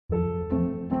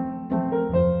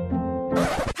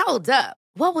Hold up.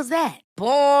 What was that?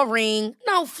 Boring.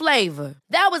 No flavor.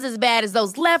 That was as bad as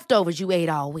those leftovers you ate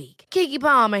all week. Keke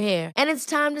Palmer here. And it's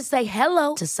time to say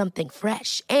hello to something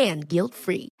fresh and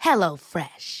guilt-free. Hello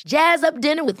Fresh. Jazz up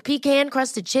dinner with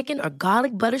pecan-crusted chicken or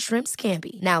garlic butter shrimp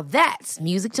scampi. Now that's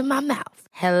music to my mouth.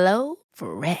 Hello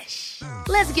Fresh.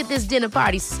 Let's get this dinner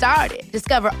party started.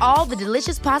 Discover all the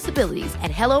delicious possibilities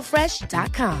at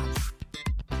hellofresh.com.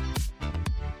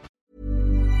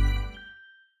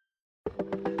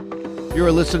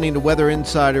 You're listening to Weather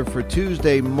Insider for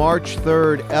Tuesday, March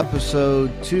 3rd, episode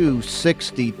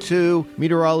 262.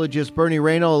 Meteorologist Bernie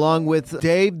Rayno along with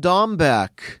Dave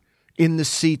Dombeck in the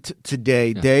seat today.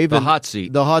 Yeah, Dave. the hot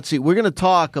seat. The hot seat. We're going to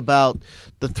talk about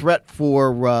the threat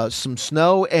for some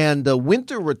snow and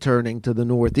winter returning to the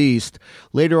Northeast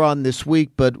later on this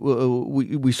week, but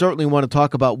we certainly want to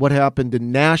talk about what happened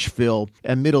in Nashville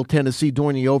and Middle Tennessee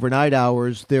during the overnight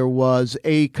hours. There was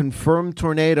a confirmed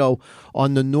tornado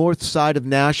on the north side of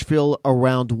Nashville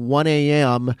around 1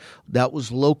 a.m. That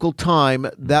was local time.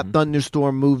 That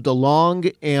thunderstorm moved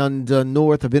along and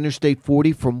north of Interstate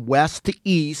 40 from west to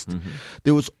east.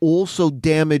 There was also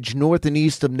damage north and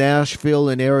east of Nashville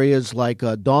in areas like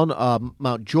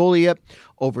Mount Joliet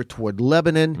over toward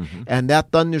Lebanon, and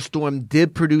that thunderstorm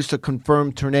did produce a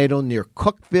confirmed tornado near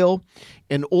Cookeville.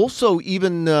 And also,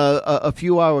 even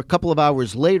a couple of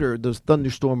hours later, the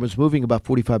thunderstorm was moving about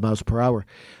 45 miles per hour.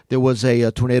 There was a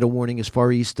tornado warning as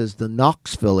far east as the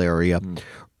Knoxville area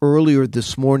earlier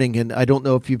this morning, and I don't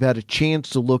know if you've had a chance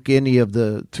to look through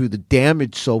the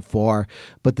damage so far,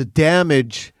 but the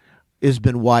damage has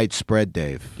been widespread,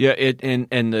 Dave. Yeah,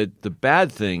 and the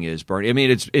bad thing is, Bernie, I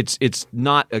mean, it's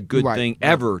not a good thing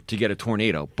ever to get a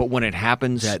tornado, but when it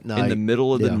happens in the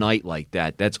middle of the night like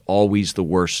that, that's always the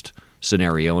worst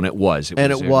scenario, and it was.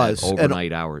 It was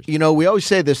overnight hours. You know, we always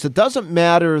say this: it doesn't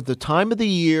matter the time of the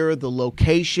year, the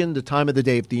location, the time of the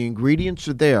day. If the ingredients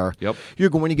are there, you're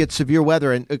going to get severe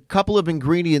weather. And a couple of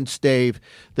ingredients, Dave,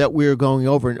 that we're going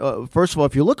over. First of all,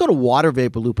 if you look at a water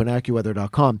vapor loop on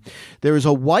AccuWeather.com, there is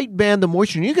a white band of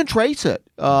moisture, and you can trace it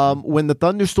when the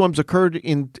thunderstorms occurred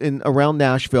in around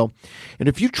Nashville. And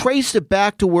if you trace it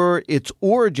back to where its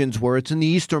origins were, it's in the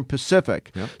Eastern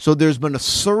Pacific. So there's been a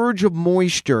surge of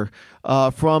moisture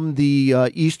from the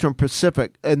Eastern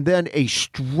Pacific, and then a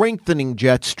strengthening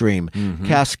jet stream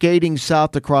cascading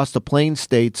south across the Plain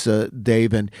States,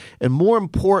 Dave. And more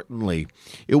importantly,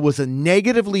 it was a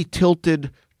negatively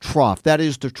tilted trough. That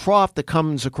is, the trough that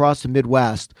comes across the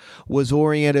Midwest was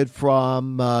oriented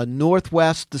from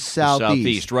northwest to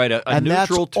southeast. Right? A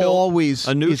neutral tilt. Always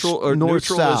a neutral or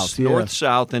north-south.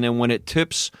 North-south, and then when it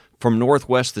tips from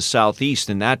northwest to southeast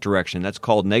in that direction, that's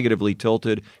called negatively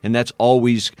tilted, and that's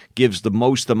always gives the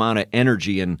most amount of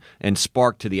energy and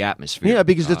spark to the atmosphere. Yeah,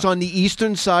 because it's on the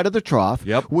eastern side of the trough,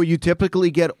 where you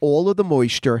typically get all of the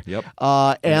moisture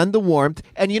and the warmth,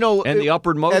 and the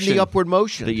upward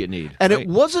motion that you need. And it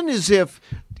wasn't as if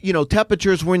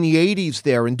temperatures were in the 80s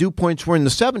there and dew points were in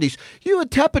the 70s. You had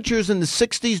temperatures in the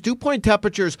 60s, dew point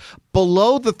temperatures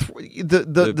below the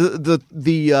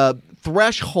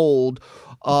threshold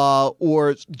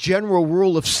or general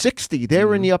rule of 60. They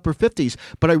were in the upper 50s.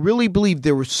 But I really believe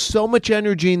there was so much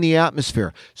energy in the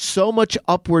atmosphere, so much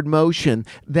upward motion,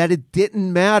 that it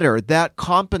didn't matter. That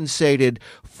compensated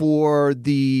for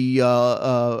the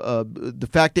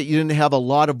fact that you didn't have a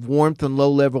lot of warmth and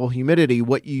low-level humidity.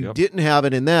 What you didn't have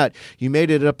it in that, you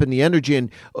made it up in the energy. And,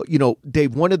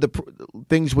 Dave, one of the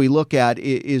things we look at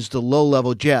is the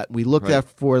low-level jet. We look at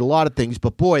for a lot of things,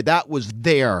 but, boy, that was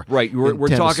there. Right. We're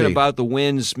talking about the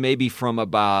wind maybe from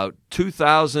about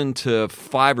 2,000 to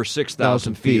 5,000 or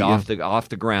 6,000 feet off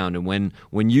the ground, and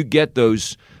when you get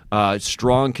those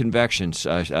strong convections,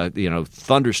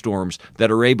 thunderstorms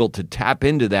that are able to tap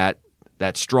into that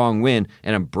strong wind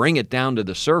and bring it down to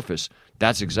the surface,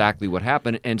 that's exactly what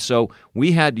happened. And so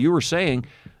we had, you were saying,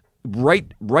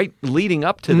 right leading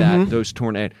up to that, those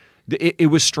tornadoes. It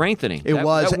was strengthening. It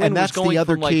was, and that's going the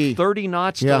other from key. Like 30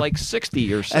 knots to like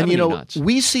 60 or 70 knots.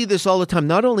 We see this all the time,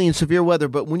 not only in severe weather,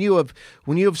 but when you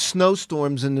have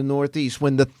snowstorms in the Northeast,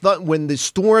 when the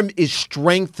storm is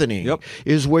strengthening,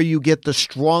 is where you get the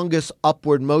strongest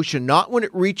upward motion. Not when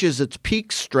it reaches its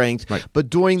peak strength, but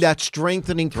during that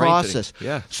strengthening process.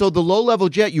 Yeah. So the low-level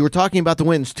jet, you were talking about the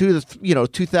winds,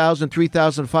 2,000,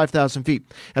 3,000, 5,000 feet.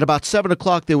 At about 7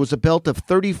 o'clock, there was a belt of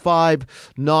 35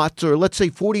 knots, or let's say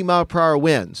 40 mile per hour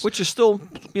winds, which is still,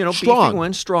 strong. Beefy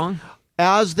winds, strong.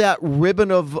 As that ribbon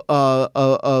of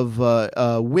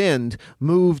wind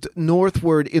moved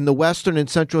northward in the western and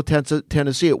central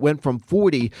Tennessee, it went from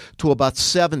 40 to about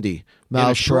 70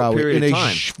 miles per hour in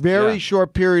a very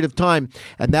short period of time.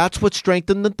 And that's what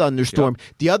strengthened the thunderstorm.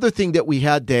 Yep. The other thing that we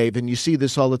had, Dave, and you see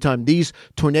this all the time, these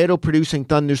tornado-producing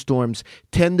thunderstorms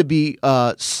tend to be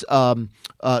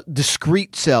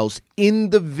discrete cells,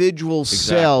 individual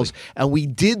cells, and we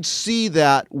did see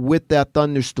that with that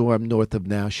thunderstorm north of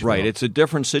Nashville. Right, it's a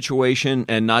different situation,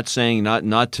 and not saying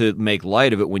not to make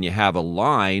light of it when you have a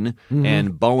line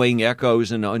and Boeing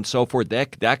echoes and so forth.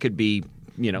 That could be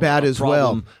bad as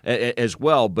well.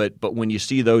 But when you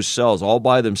see those cells all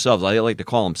by themselves, I like to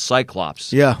call them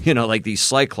cyclops. Yeah, like these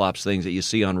cyclops things that you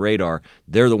see on radar.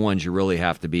 They're the ones you really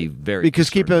have to be very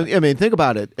think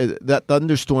about it. That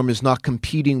thunderstorm is not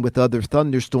competing with other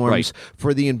thunderstorms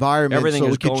for the environment. Everything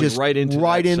is going just right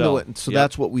into it. And so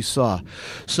that's what we saw.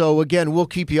 So again, we'll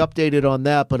keep you updated on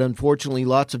that. But unfortunately,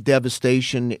 lots of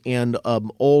devastation, and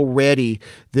already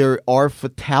there are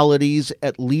fatalities.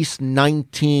 At least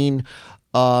 19.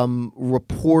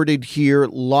 Reported here,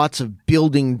 lots of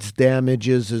buildings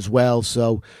damages as well.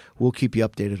 So we'll keep you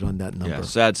updated on that number. Yeah,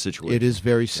 sad situation. It is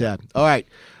very sad. All right.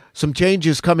 Some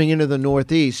changes coming into the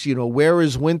Northeast. Where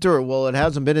is winter? Well, it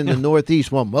hasn't been in the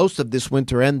Northeast. Well, most of this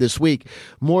winter and this week.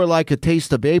 More like a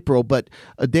taste of April. But,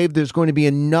 Dave, there's going to be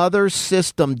another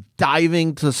system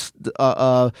diving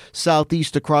to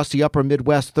southeast across the upper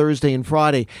Midwest Thursday and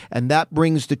Friday. And that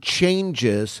brings the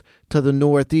changes to the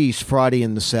Northeast Friday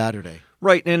and the Saturday.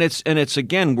 Right, and it's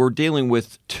again, we're dealing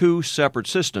with two separate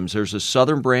systems. There's a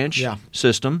southern branch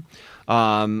system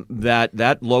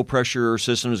that low pressure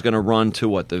system is going to run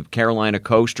to the Carolina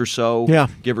coast or so,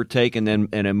 give or take, and then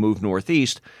move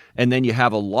northeast. And then you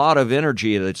have a lot of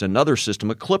energy. That's another system,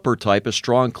 a clipper type, a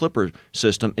strong clipper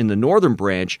system in the northern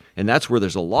branch, and that's where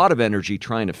there's a lot of energy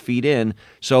trying to feed in.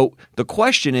 So the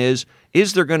question is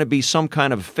there going to be some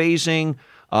kind of phasing?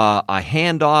 A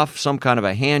handoff, some kind of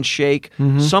a handshake,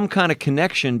 some kind of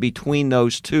connection between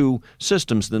those two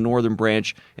systems, the northern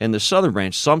branch and the southern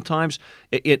branch. Sometimes,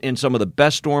 in some of the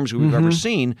best storms we've ever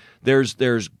seen, there's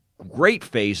great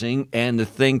phasing and the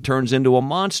thing turns into a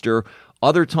monster.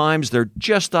 Other times they're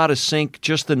just out of sync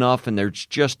just enough, and there's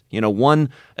just, one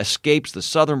escapes, the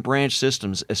southern branch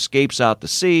system escapes out to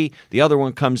sea, the other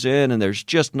one comes in, and there's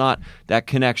just not that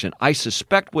connection. I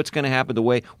suspect what's going to happen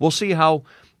we'll see how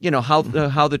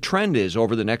the trend is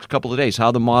over the next couple of days,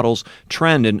 how the models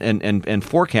trend and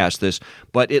forecast this.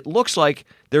 But it looks like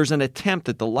there's an attempt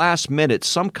at the last minute,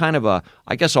 some kind of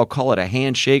I guess I'll call it a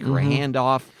handshake or a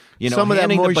handoff, some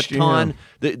handing of that moisture, the baton,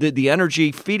 the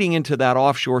energy feeding into that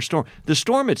offshore storm. The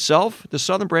storm itself, the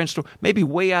southern branch storm, may be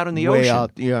way out in the ocean.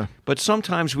 Out, yeah. But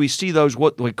sometimes we see those,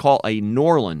 what we call a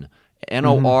Norlin.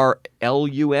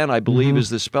 Norlun, I believe,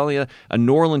 is the spelling. A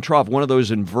Norlin trough, one of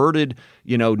those inverted,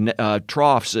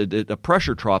 troughs, a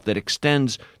pressure trough that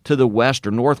extends to the west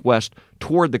or northwest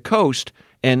toward the coast,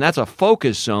 and that's a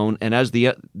focus zone. And as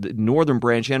the northern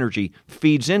branch energy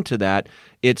feeds into that,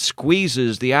 it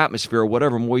squeezes the atmosphere,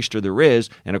 whatever moisture there is,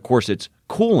 and of course it's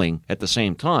cooling at the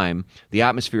same time. The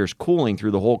atmosphere is cooling through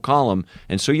the whole column,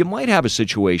 and so you might have a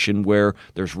situation where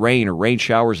there's rain or rain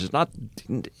showers. It's not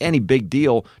any big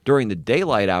deal during the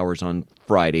daylight hours on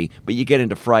Friday, but you get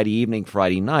into Friday evening,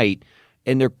 Friday night,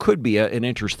 and there could be an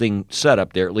interesting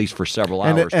setup there, at least for several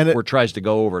hours, where it tries to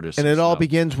go over to some And it all stuff.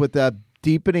 begins with that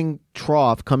deepening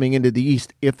trough coming into the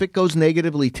east. If it goes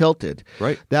negatively tilted,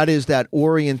 right, that is that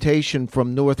orientation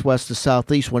from northwest to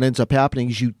southeast. What ends up happening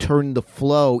is you turn the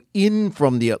flow in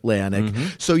from the Atlantic,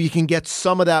 so you can get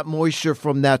some of that moisture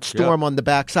from that storm on the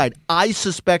backside. I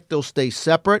suspect they'll stay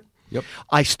separate. Yep.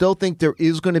 I still think there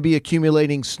is going to be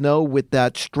accumulating snow with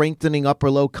that strengthening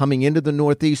upper low coming into the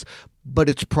northeast, but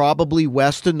it's probably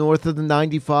west and north of the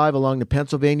 95 along the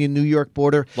Pennsylvania-New York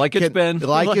border. Like it's been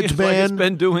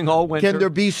doing all winter. Can there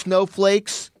be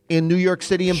snowflakes in New York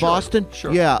City and Boston?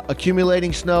 Sure. Yeah,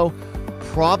 accumulating snow?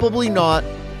 Probably not.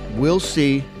 We'll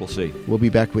see. We'll see. We'll be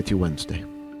back with you Wednesday.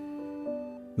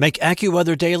 Make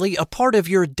AccuWeather Daily a part of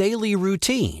your daily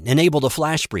routine. Enable the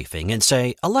flash briefing and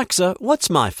say, Alexa, what's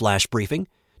my flash briefing?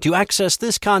 To access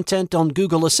this content on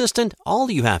Google Assistant, all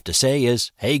you have to say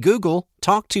is, Hey Google,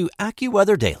 talk to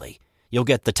AccuWeather Daily. You'll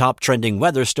get the top trending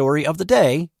weather story of the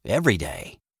day every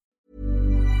day.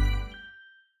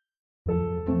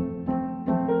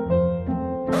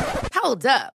 Hold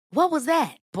up. What was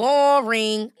that?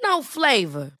 Boring. No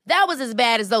flavor. That was as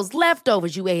bad as those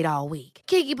leftovers you ate all week.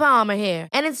 Keke Palmer here,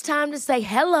 and it's time to say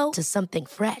hello to something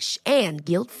fresh and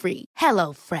guilt-free.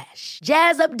 HelloFresh.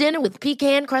 Jazz up dinner with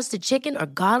pecan-crusted chicken or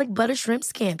garlic butter shrimp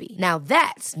scampi. Now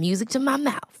that's music to my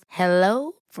mouth.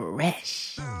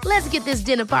 HelloFresh. Let's get this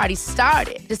dinner party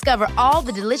started. Discover all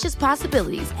the delicious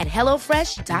possibilities at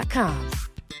HelloFresh.com.